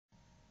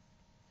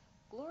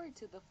Glory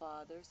to the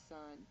Father,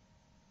 Son,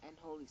 and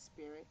Holy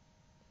Spirit.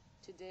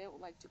 Today I would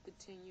like to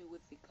continue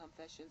with the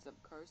Confessions of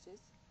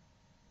Curses.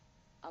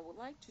 I would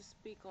like to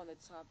speak on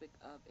the topic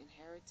of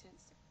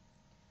inheritance.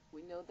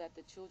 We know that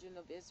the children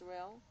of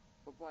Israel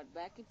were brought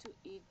back into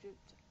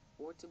Egypt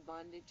or to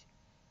bondage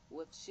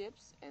with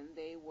ships, and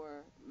they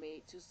were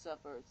made to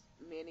suffer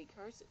many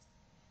curses.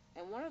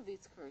 And one of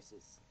these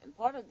curses, and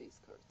part of these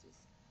curses,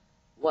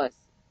 was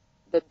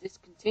the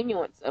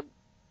discontinuance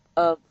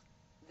of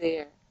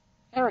their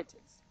inheritance.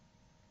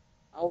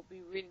 I will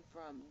be reading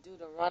from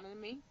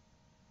Deuteronomy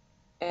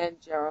and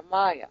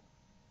Jeremiah,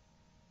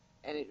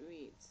 and it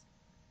reads,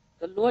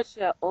 The Lord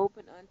shall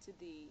open unto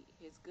thee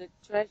his good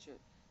treasure,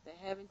 the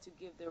heaven to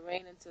give the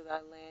rain unto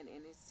thy land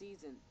in his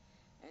season,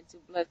 and to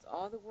bless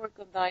all the work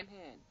of thine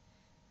hand.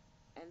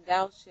 And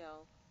thou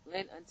shalt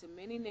lend unto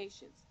many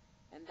nations,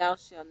 and thou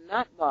shalt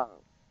not borrow.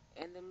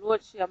 And the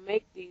Lord shall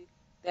make thee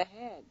the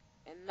head,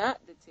 and not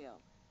the tail,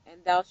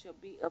 and thou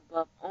shalt be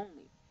above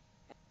only,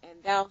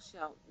 and thou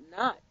shalt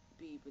not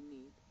be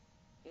beneath,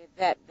 in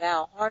that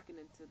thou hearken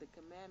unto the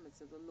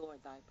commandments of the Lord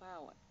thy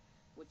power,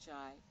 which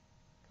I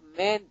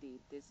command thee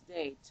this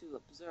day to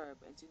observe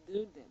and to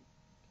do them.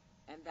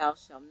 And thou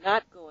shalt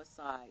not go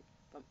aside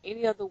from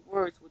any of the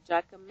words which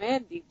I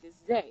command thee this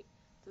day,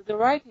 to the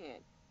right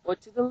hand or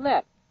to the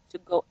left, to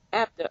go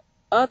after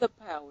other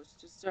powers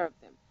to serve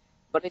them.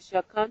 But it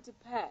shall come to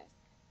pass,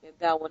 if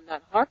thou wilt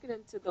not hearken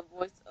unto the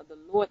voice of the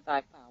Lord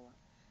thy power,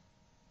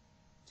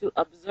 to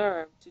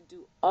observe to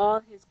do all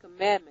his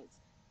commandments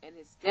and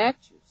his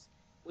statutes,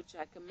 which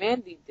I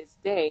command thee this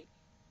day,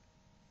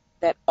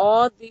 that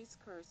all these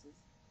curses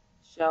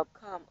shall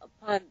come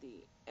upon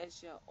thee and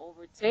shall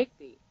overtake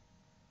thee.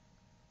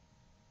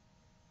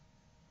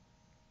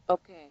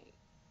 Okay,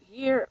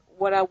 here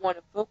what I want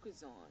to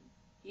focus on,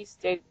 he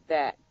stated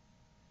that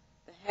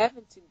the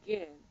heaven to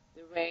give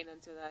the rain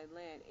unto thy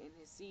land in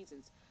his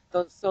seasons,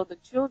 so the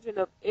children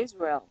of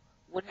Israel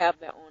would have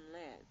their own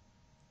land.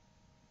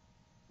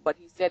 But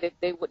he said if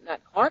they would not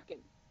hearken,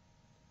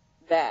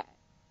 that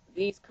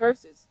these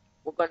curses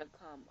were going to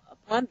come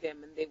upon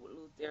them and they would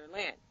lose their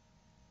land.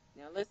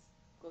 Now let's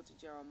go to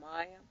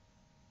Jeremiah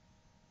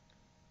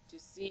to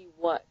see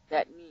what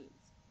that means.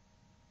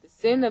 The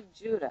sin of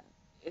Judah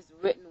is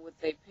written with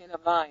a pen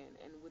of iron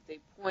and with a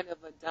point of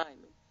a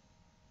diamond.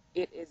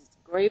 It is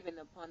graven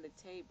upon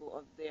the table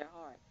of their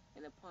heart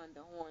and upon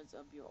the horns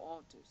of your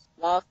altars,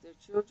 whilst their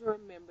children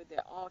remember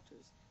their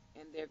altars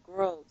and their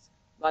groves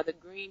by the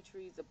green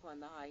trees upon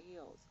the high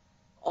hills.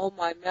 O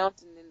my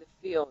mountain in the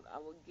field, I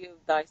will give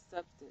thy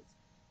substance,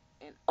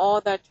 and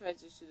all thy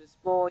treasures to the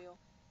spoil,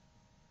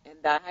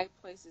 and thy high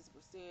places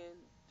for sin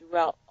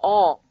throughout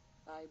all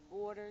thy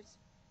borders,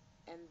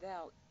 and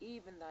thou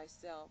even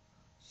thyself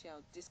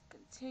shalt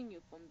discontinue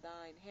from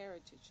thine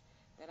heritage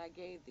that I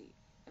gave thee,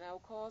 and I will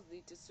cause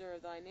thee to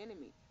serve thine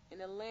enemy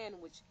in a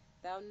land which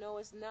thou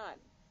knowest not,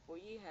 for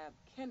ye have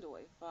kindled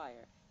a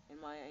fire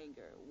in my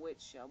anger,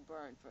 which shall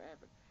burn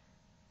forever.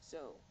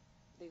 So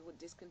they would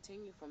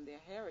discontinue from their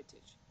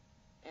heritage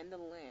and the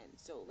land.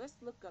 So let's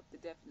look up the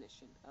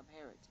definition of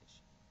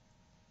heritage.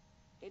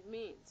 It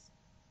means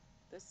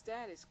the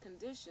status,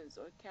 conditions,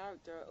 or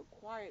character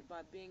acquired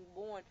by being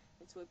born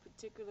into a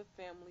particular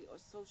family or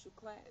social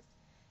class.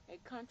 A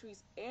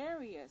country's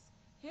areas,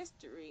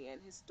 history, and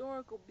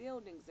historical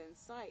buildings and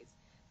sites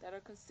that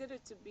are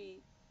considered to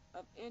be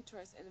of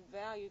interest and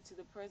value to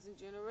the present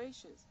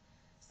generations.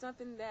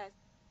 Something that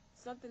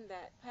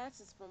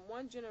passes from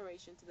one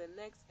generation to the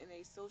next in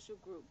a social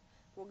group.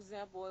 For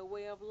example, a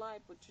way of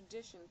life or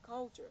tradition,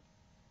 culture.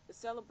 The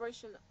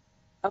celebration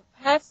of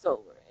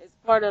Passover is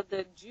part of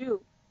the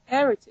Jew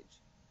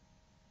heritage.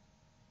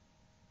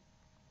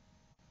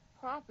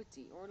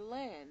 Property or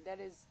land that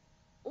is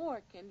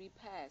or can be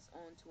passed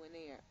on to an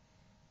heir.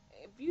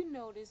 If you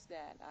notice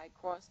that I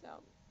crossed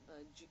out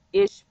the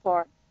ish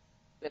part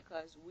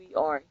because we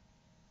are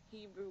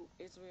Hebrew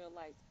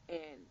Israelites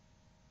and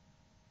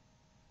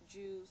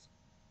Jews,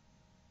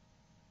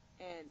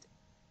 and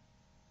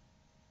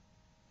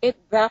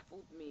it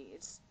baffled me.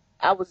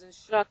 I was in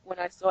shock when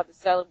I saw the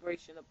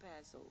celebration of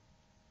Passover.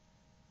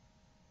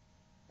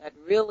 That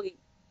really,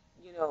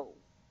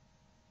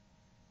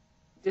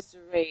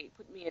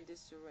 put me in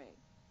disarray.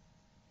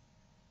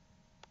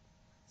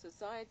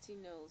 Society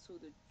knows who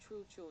the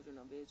true children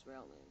of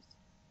Israel is.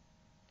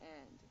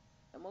 And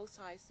the Most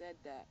High said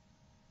that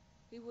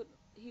he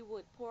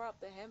would pour out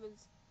the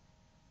heavens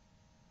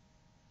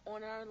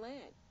on our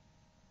land.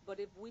 But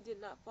if we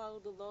did not follow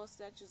the law,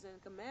 statutes, and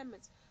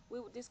commandments, we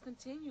would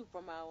discontinue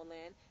from our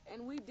land,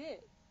 and we did,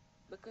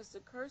 because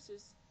the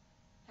curses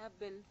have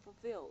been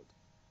fulfilled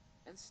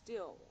and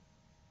still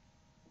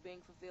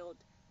being fulfilled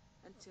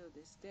until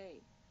this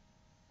day.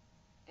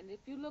 And if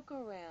you look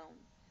around,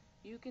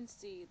 you can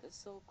see the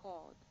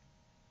so-called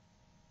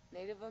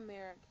Native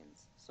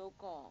Americans,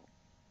 so-called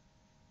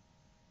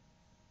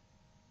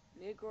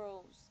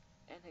Negroes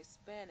and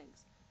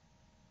Hispanics.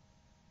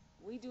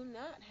 We do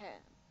not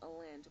have a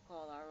land to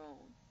call our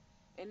own.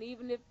 And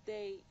even if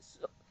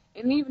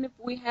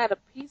we had a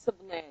piece of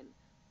land,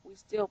 we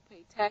still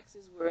pay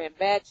taxes. We're in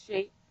bad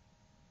shape.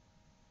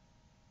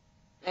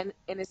 And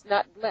it's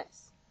not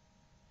blessed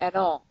at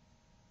all.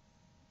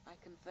 I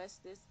confess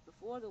this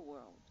before the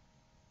world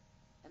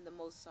and the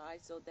Most High,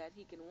 so that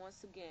he can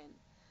once again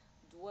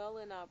dwell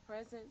in our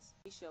presence.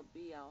 He shall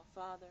be our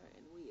Father,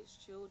 and we his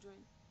children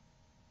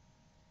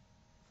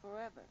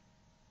forever.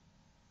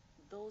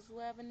 Those who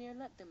have an ear,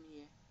 let them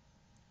hear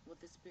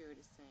what the Spirit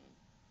is saying.